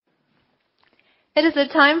It is a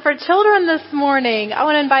time for children this morning. I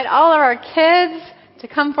want to invite all of our kids to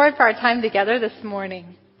come forward for our time together this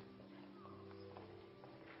morning.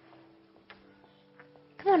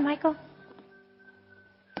 Come on, Michael.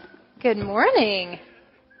 Good morning.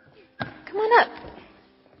 Come on up.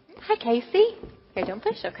 Hi, Casey. Here, don't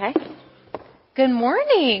push, okay? Good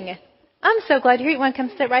morning. I'm so glad you're here. You want to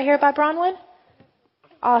come sit right here by Bronwyn?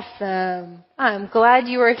 Awesome. I'm glad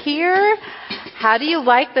you are here. How do you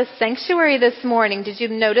like the sanctuary this morning? Did you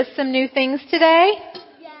notice some new things today?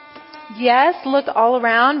 Yes, look all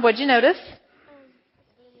around. What'd you notice?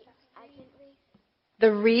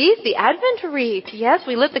 The wreath, the Advent wreath. Yes,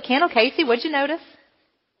 we lit the candle. Casey, what'd you notice?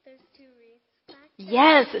 There's 2 wreaths.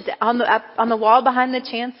 Yes, on the wall behind the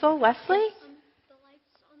chancel. Wesley? The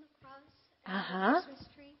lights on the cross. Christmas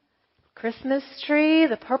tree. Christmas tree,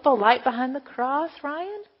 the purple light behind the cross.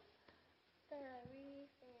 Ryan? The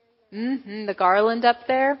wreath and The garland up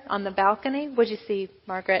there on the balcony. What'd you see,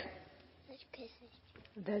 Margaret? there's a Christmas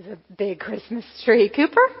tree. There's a big Christmas tree.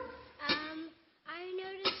 Cooper? I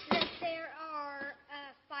noticed that there are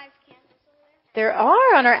 5 candles over there. There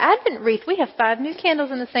are on our Advent wreath. We have 5 new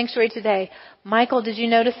candles in the sanctuary today. Michael, did you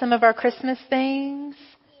notice some of our Christmas things?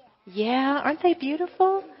 Yeah, aren't they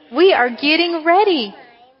beautiful? We are getting ready.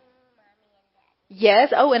 Yes,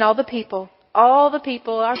 and all the people,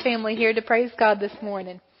 our family here to praise God this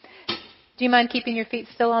morning. Do you mind keeping your feet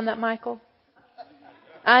still on that, Michael?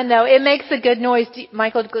 I know, it makes a good noise.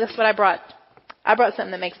 Michael, guess what I brought? I brought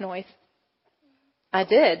something that makes noise. I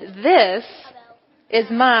did. This is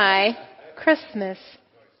my Christmas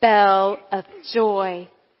bell of joy.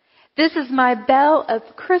 This is my bell of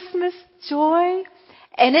Christmas joy,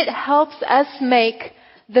 and it helps us make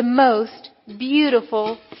the most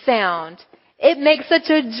beautiful sound. It makes such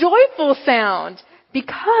a joyful sound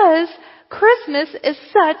because Christmas is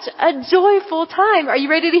such a joyful time. Are you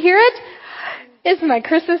ready to hear it? It's my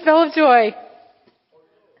Christmas bell of joy.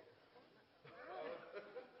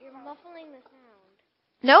 You're muffling the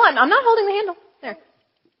sound. No, I'm not holding the handle. There.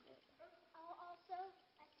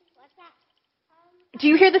 What's that? Do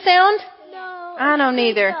you hear the sound? No. I don't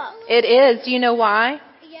either. It is. Do you know why?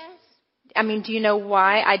 Yes. Do you know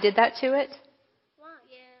why I did that to it?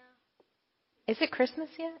 Yeah. Is it Christmas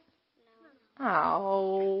yet? No.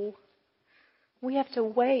 Oh. We have to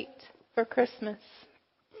wait for Christmas.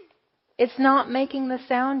 It's not making the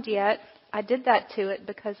sound yet. I did that to it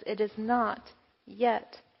because it is not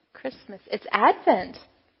yet Christmas. It's Advent.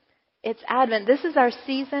 It's Advent. This is our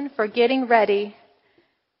season for getting ready.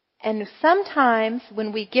 And sometimes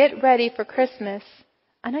when we get ready for Christmas,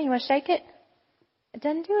 I know you want to shake it. It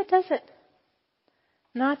doesn't do it, does it?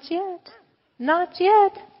 Not yet. Not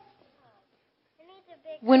yet.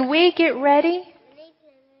 When we get ready,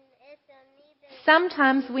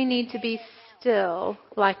 sometimes we need to be still,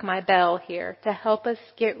 like my bell here, to help us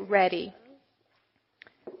get ready.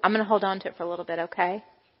 I'm going to hold on to it for a little bit, okay?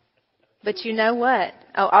 But you know what?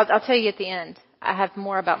 I'll tell you at the end. I have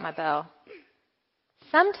more about my bell.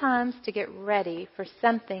 Sometimes to get ready for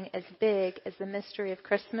something as big as the mystery of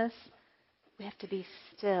Christmas, we have to be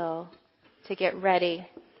still to get ready.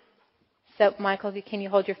 So, Michael, can you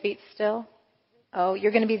hold your feet still? Oh,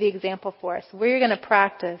 you're going to be the example for us. We're going to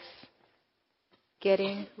practice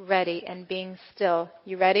getting ready and being still.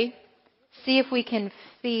 You ready? See if we can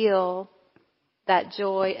feel that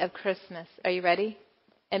joy of Christmas. Are you ready?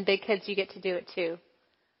 And big kids, you get to do it too.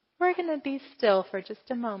 We're going to be still for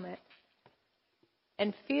just a moment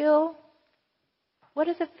and feel, what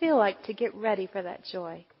does it feel like to get ready for that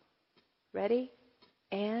joy? Ready?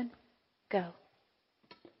 And go.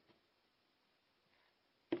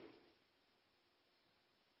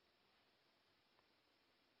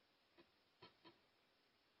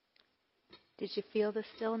 Did you feel the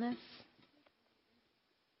stillness?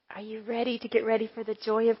 Are you ready to get ready for the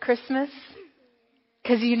joy of Christmas?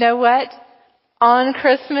 Because you know what? On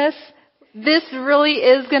Christmas, this really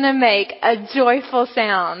is going to make a joyful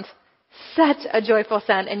sound. Such a joyful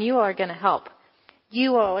sound. And you all are going to help.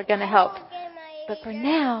 You all are going to help. But for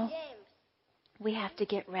now, we have to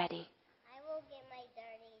get ready. I will get my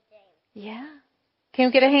dirty James. Yeah? Can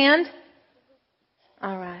you get a hand?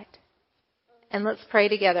 All right. And let's pray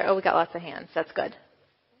together. Oh, we got lots of hands. That's good.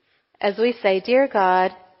 As we say, Dear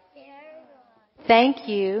God, thank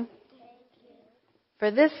you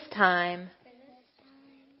for this time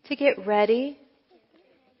to get ready,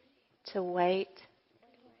 to wait.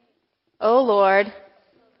 Oh, Lord,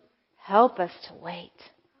 help us to wait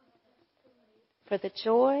for the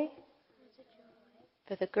joy,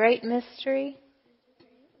 for the great mystery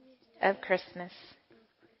of Christmas.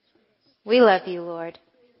 We love you, Lord.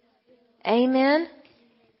 Amen.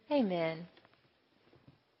 Amen.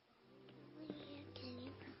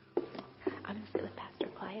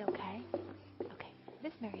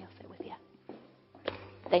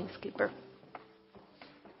 Thanks, Cooper.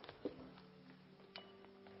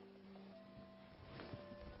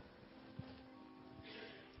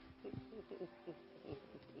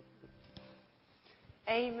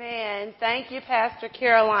 Amen. Thank you, Pastor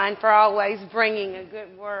Caroline, for always bringing a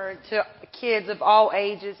good word to kids of all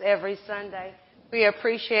ages every Sunday. We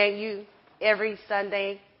appreciate you every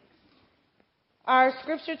Sunday. Our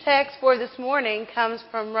scripture text for this morning comes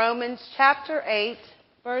from Romans chapter 8,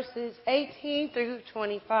 verses 18 through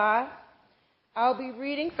 25. I'll be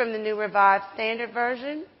reading from the New Revised Standard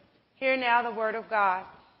Version. Hear now the word of God.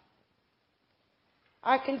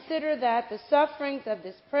 I consider that the sufferings of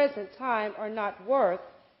this present time are not worth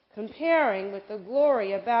comparing with the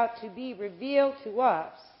glory about to be revealed to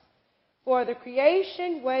us. For the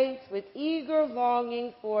creation waits with eager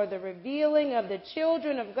longing for the revealing of the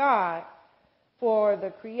children of God. For the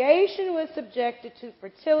creation was subjected to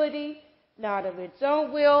fertility, not of its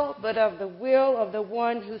own will, but of the will of the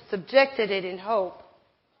one who subjected it in hope,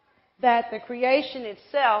 that the creation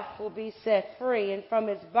itself will be set free and from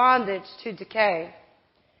its bondage to decay,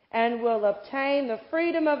 and will obtain the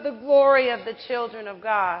freedom of the glory of the children of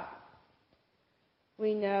God.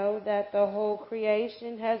 We know that the whole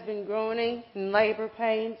creation has been groaning in labor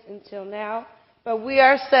pains until now, but we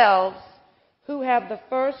ourselves, who have the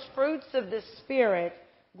first fruits of the Spirit,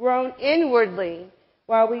 groan inwardly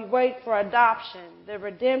while we wait for adoption, the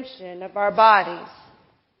redemption of our bodies.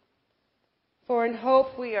 For in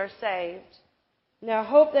hope we are saved. Now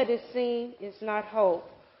hope that is seen is not hope.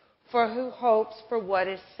 For who hopes for what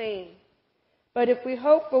is seen? But if we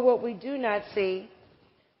hope for what we do not see,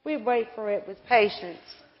 we wait for it with patience.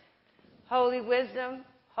 Holy wisdom,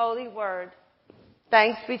 holy word.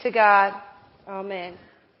 Thanks be to God. Amen.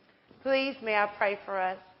 Please, may I pray for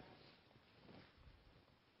us?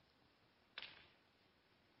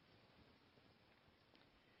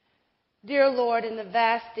 Dear Lord, in the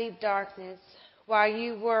vast deep darkness, while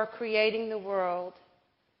you were creating the world,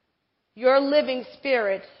 your living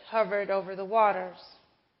Spirit hovered over the waters.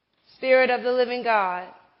 Spirit of the living God,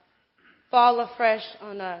 fall afresh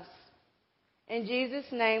on us. In Jesus'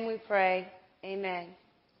 name we pray. Amen.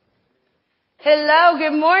 Hello,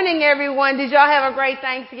 good morning, everyone. Did y'all have a great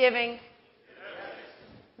Thanksgiving?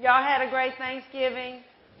 Y'all had a great Thanksgiving?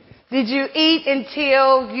 Did you eat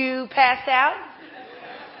until you passed out?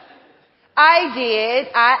 I did.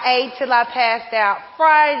 I ate till I passed out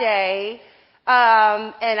Friday.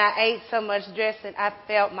 And I ate so much dressing, I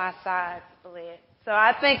felt my sides split. So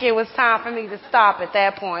I think it was time for me to stop at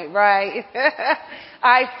that point, right?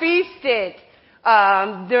 I feasted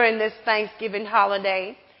during this Thanksgiving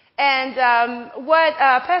holiday. And what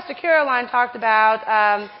Pastor Caroline talked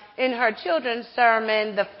about in her children's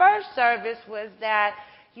sermon, the first service was that,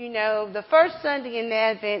 you know, the first Sunday in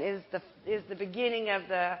Advent is the beginning of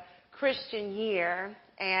the Christian year.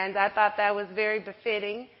 And I thought that was very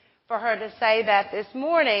befitting for her to say that this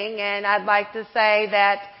morning, and I'd like to say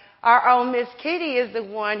that our own Miss Kitty is the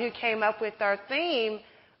one who came up with our theme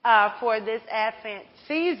for this Advent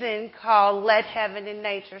season called Let Heaven and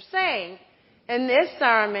Nature Sing. And this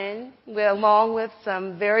sermon, along with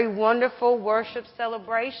some very wonderful worship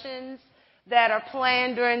celebrations that are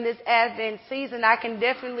planned during this Advent season, I can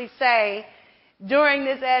definitely say during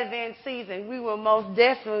this Advent season, we will most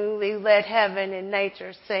definitely let heaven and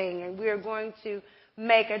nature sing, and we are going to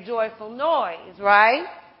make a joyful noise, right?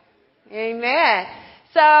 Amen.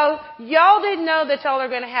 So y'all didn't know that y'all are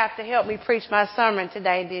going to have to help me preach my sermon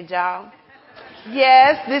today, did y'all?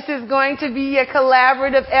 Yes, this is going to be a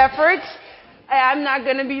collaborative effort. I'm not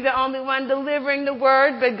going to be the only one delivering the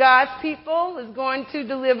word, but God's people is going to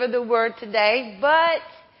deliver the word today. But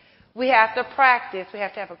we have to practice. We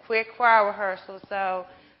have to have a quick choir rehearsal. So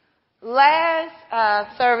last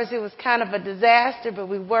service, it was kind of a disaster, but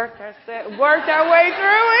we worked our way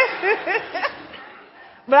through it.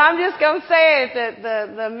 But I'm just going to say it that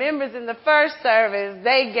the members in the first service,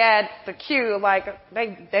 they got the cue, like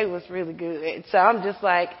they was really good. So I'm just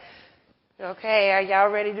like, okay, are y'all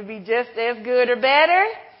ready to be just as good or better?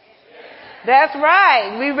 That's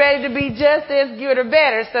right. We ready to be just as good or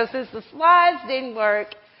better. So since the slides didn't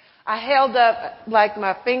work, I held up like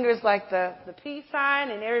my fingers like the peace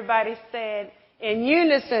sign, and everybody said in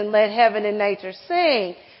unison, let heaven and nature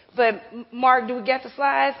sing. But Mark, do we get the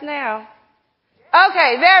slides now?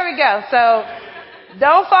 Okay, there we go. So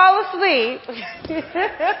don't fall asleep.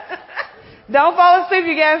 Don't fall asleep.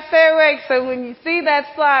 You got to stay awake. So when you see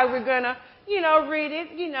that slide, we're going to, read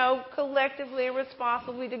it, collectively and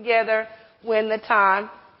responsibly together when the time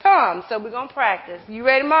comes. So we're going to practice. You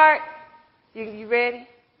ready, Mark? You ready?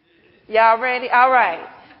 Y'all ready? All right.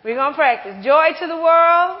 We're going to practice. Joy to the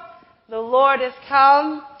world. The Lord has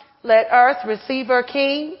come. Let earth receive her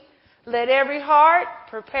king. Let every heart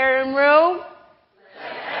prepare him room.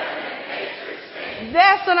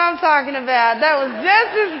 That's what I'm talking about. That was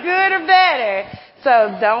just as good or better.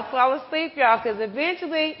 So don't fall asleep, y'all, because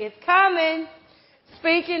eventually it's coming.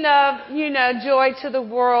 Speaking of, joy to the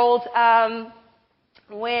world,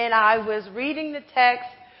 when I was reading the text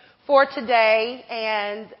for today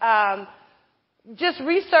and just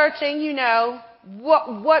researching,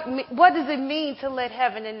 what does it mean to let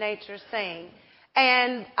heaven and nature sing?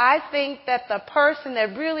 And I think that the person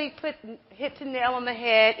that really hit the nail on the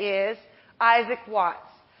head is Isaac Watts.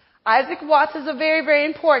 Isaac Watts is a very, very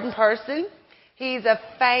important person. He's a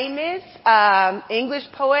famous English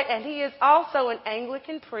poet, and he is also an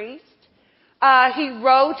Anglican priest. He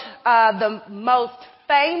wrote the most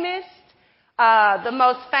famous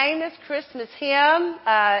Christmas hymn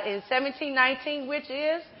in 1719, which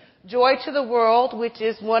is Joy to the World, which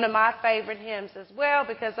is one of my favorite hymns as well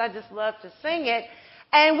because I just love to sing it.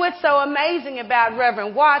 And what's so amazing about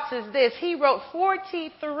Reverend Watts is this. He wrote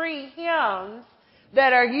 43 hymns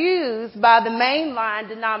that are used by the mainline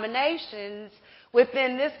denominations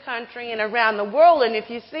within this country and around the world. And if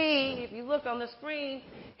you look on the screen,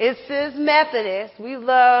 it says Methodist. We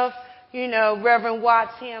love, Reverend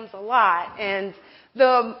Watts hymns a lot. And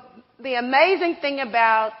the amazing thing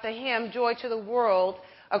about the hymn Joy to the World,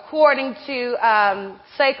 according to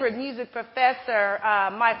sacred music professor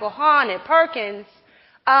Michael Hahn at Perkins,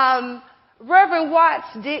 Reverend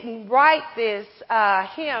Watts didn't write this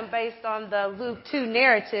hymn based on the Luke 2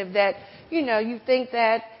 narrative that, you think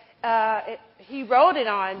that he wrote it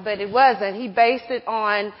on, but it wasn't. He based it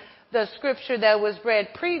on the scripture that was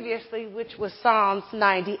read previously, which was Psalms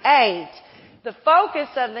 98. The focus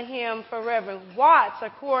of the hymn for Reverend Watts,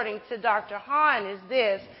 according to Dr. Hahn, is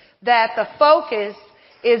this, that the focus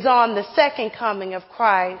is on the second coming of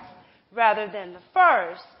Christ rather than the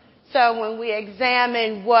first. So when we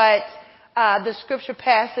examine what the scripture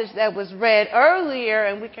passage that was read earlier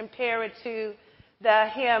and we compare it to the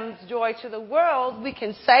hymn's Joy to the World, we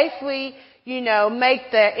can safely,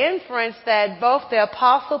 make the inference that both the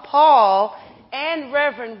Apostle Paul and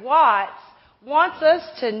Reverend Watts wants us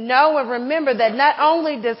to know and remember that not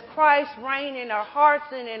only does Christ reign in our hearts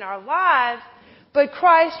and in our lives, but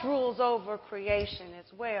Christ rules over creation as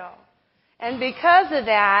well. And because of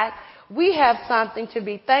that, we have something to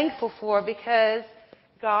be thankful for because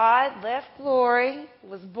God left glory,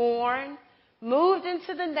 was born, moved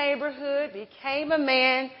into the neighborhood, became a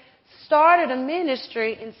man, started a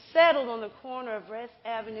ministry, and settled on the corner of West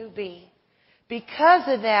Avenue B. Because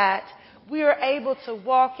of that, we are able to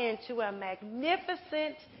walk into a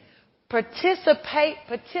magnificent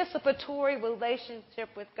participatory relationship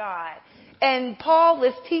with God. And Paul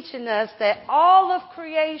is teaching us that all of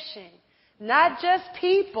creation, not just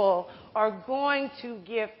people, are going to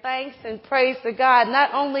give thanks and praise to God,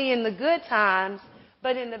 not only in the good times,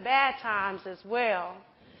 but in the bad times as well.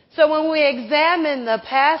 So when we examine the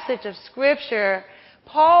passage of Scripture,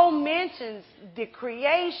 Paul mentions the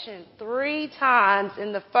creation 3 times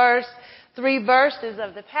in the first 3 verses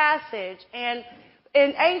of the passage. And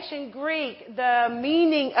in ancient Greek, the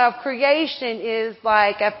meaning of creation is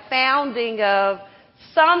like a founding of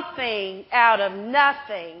something out of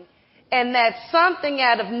nothing. And that something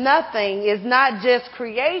out of nothing is not just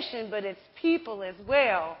creation, but it's people as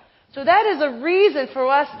well. So that is a reason for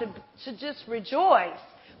us to just rejoice.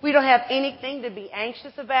 We don't have anything to be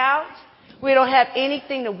anxious about. We don't have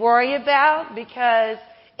anything to worry about because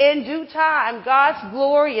in due time, God's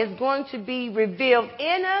glory is going to be revealed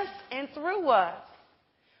in us and through us.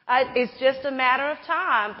 It's just a matter of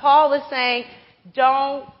time. Paul is saying,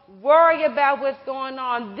 don't worry about what's going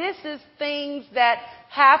on. This is things that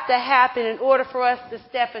have to happen in order for us to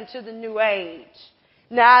step into the new age.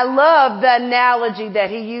 Now, I love the analogy that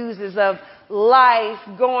he uses of life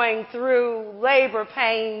going through labor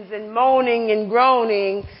pains and moaning and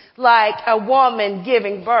groaning like a woman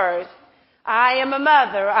giving birth. I am a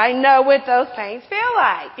mother. I know what those pains feel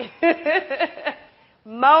like.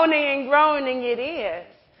 Moaning and groaning it is.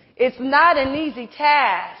 It's not an easy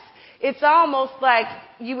task. It's almost like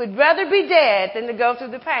you would rather be dead than to go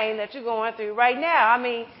through the pain that you're going through right now. I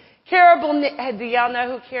mean, Carol Burnett, do y'all know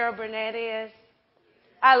who Carol Burnett is?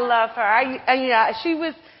 I love her. She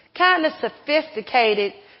was kind of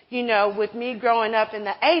sophisticated, with me growing up in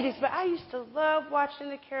the 80s, but I used to love watching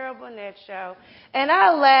the Carol Burnett show. And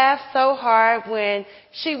I laughed so hard when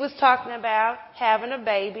she was talking about having a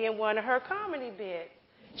baby in one of her comedy bits.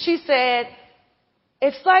 She said,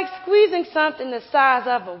 it's like squeezing something the size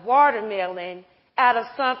of a watermelon out of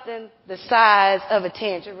something the size of a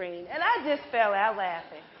tangerine. And I just fell out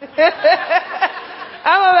laughing.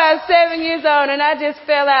 I'm about 7 years old, and I just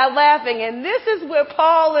fell out laughing. And this is where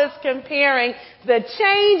Paul is comparing the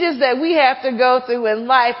changes that we have to go through in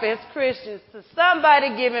life as Christians to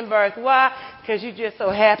somebody giving birth. Why? Because you're just so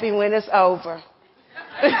happy when it's over.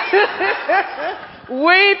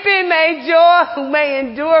 Weeping may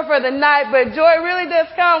endure for the night, but joy really does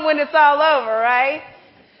come when it's all over, right?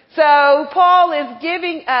 So Paul is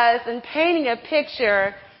giving us and painting a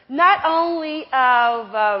picture not only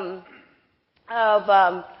of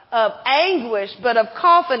anguish, but of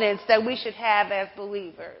confidence that we should have as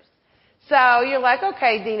believers. So you're like,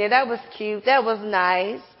 okay, Dina, that was cute. That was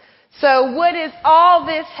nice. So what does all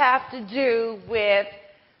this have to do with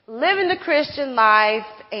living the Christian life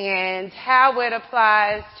and how it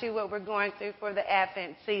applies to what we're going through for the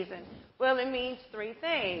Advent season? Well, it means three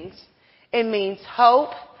things. It means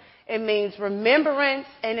hope, it means remembrance,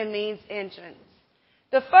 and it means entrance.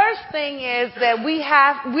 The first thing is that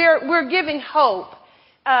we're giving hope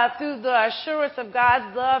through the assurance of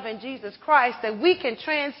God's love in Jesus Christ, that we can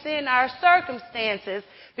transcend our circumstances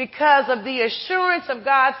because of the assurance of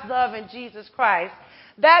God's love in Jesus Christ.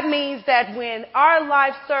 That means that when our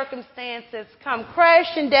life circumstances come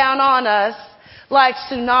crashing down on us like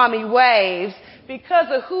tsunami waves, because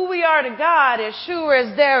of who we are to God, as sure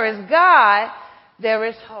as there is God, there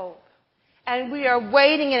is hope. And we are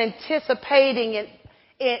waiting and anticipating,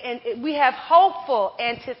 and we have hopeful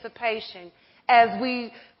anticipation as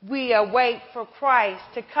we await for Christ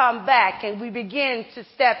to come back and we begin to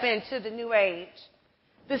step into the new age.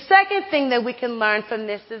 The second thing that we can learn from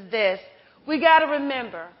this is this. We got to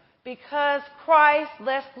remember, because Christ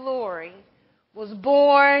left glory, was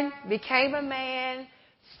born, became a man,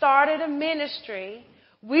 started a ministry,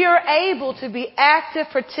 we are able to be active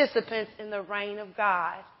participants in the reign of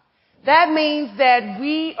God. That means that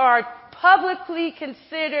we are publicly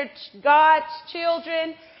considered God's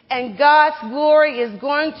children, and God's glory is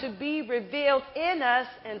going to be revealed in us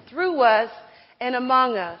and through us and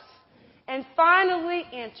among us. And finally,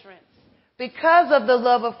 entrance. Because of the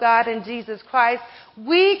love of God in Jesus Christ,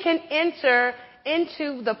 we can enter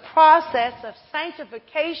into the process of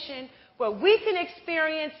sanctification where we can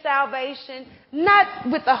experience salvation, not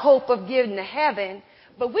with the hope of getting to heaven,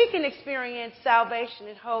 but we can experience salvation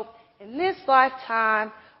and hope in this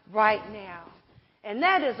lifetime right now. And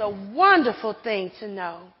that is a wonderful thing to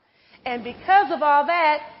know. And because of all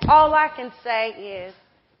that, all I can say is,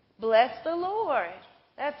 bless the Lord.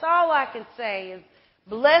 That's all I can say is,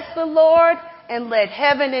 bless the Lord and let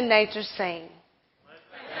heaven and nature sing.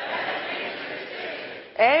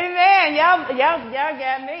 Amen. Y'all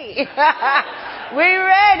got me. We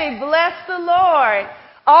ready. Bless the Lord.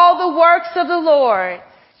 All the works of the Lord.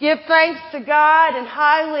 Give thanks to God and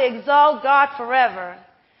highly exalt God forever.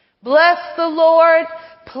 Bless the Lord,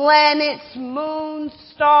 planets, moons,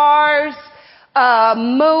 stars,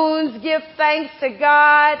 moons. Give thanks to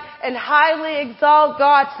God and highly exalt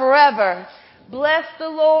God forever. Bless the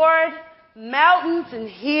Lord, mountains and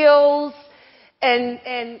hills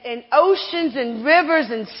and oceans and rivers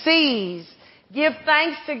and seas. Give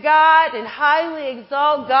thanks to God and highly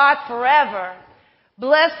exalt God forever.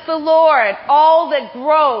 Bless the Lord, all that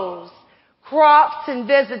grows, crops and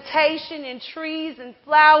vegetation and trees and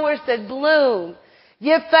flowers that bloom.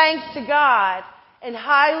 Give thanks to God and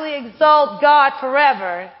highly exalt God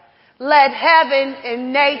forever. Let heaven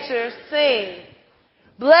and nature sing.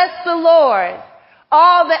 Bless the Lord,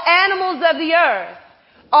 all the animals of the earth,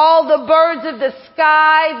 all the birds of the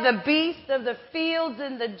sky, the beasts of the fields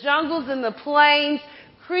and the jungles and the plains,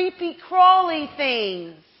 creepy, crawly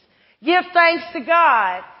things. Give thanks to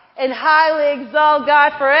God and highly exalt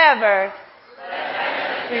God forever.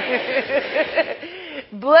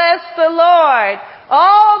 Bless the Lord,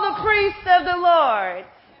 all the priests of the Lord.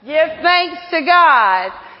 Give thanks to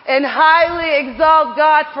God and highly exalt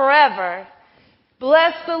God forever.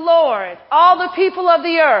 Bless the Lord, all the people of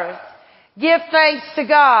the earth. Give thanks to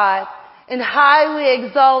God and highly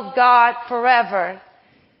exalt God forever.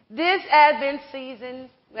 This Advent season,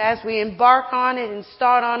 as we embark on it and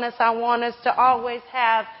start on this, I want us to always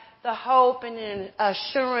have the hope and an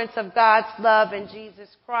assurance of God's love in Jesus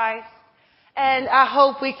Christ. And I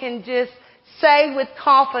hope we can just say with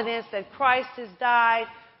confidence that Christ has died,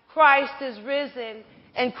 Christ is risen,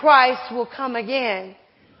 and Christ will come again.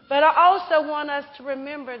 But I also want us to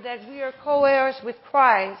remember that we are co-heirs with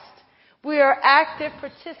Christ. We are active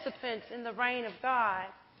participants in the reign of God.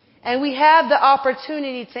 And we have the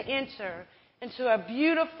opportunity to enter into a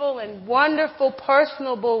beautiful and wonderful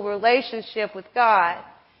personable relationship with God.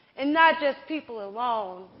 And not just people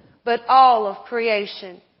alone, but all of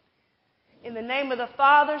creation. In the name of the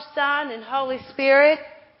Father, Son, and Holy Spirit,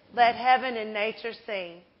 let heaven and nature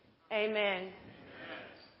sing. Amen.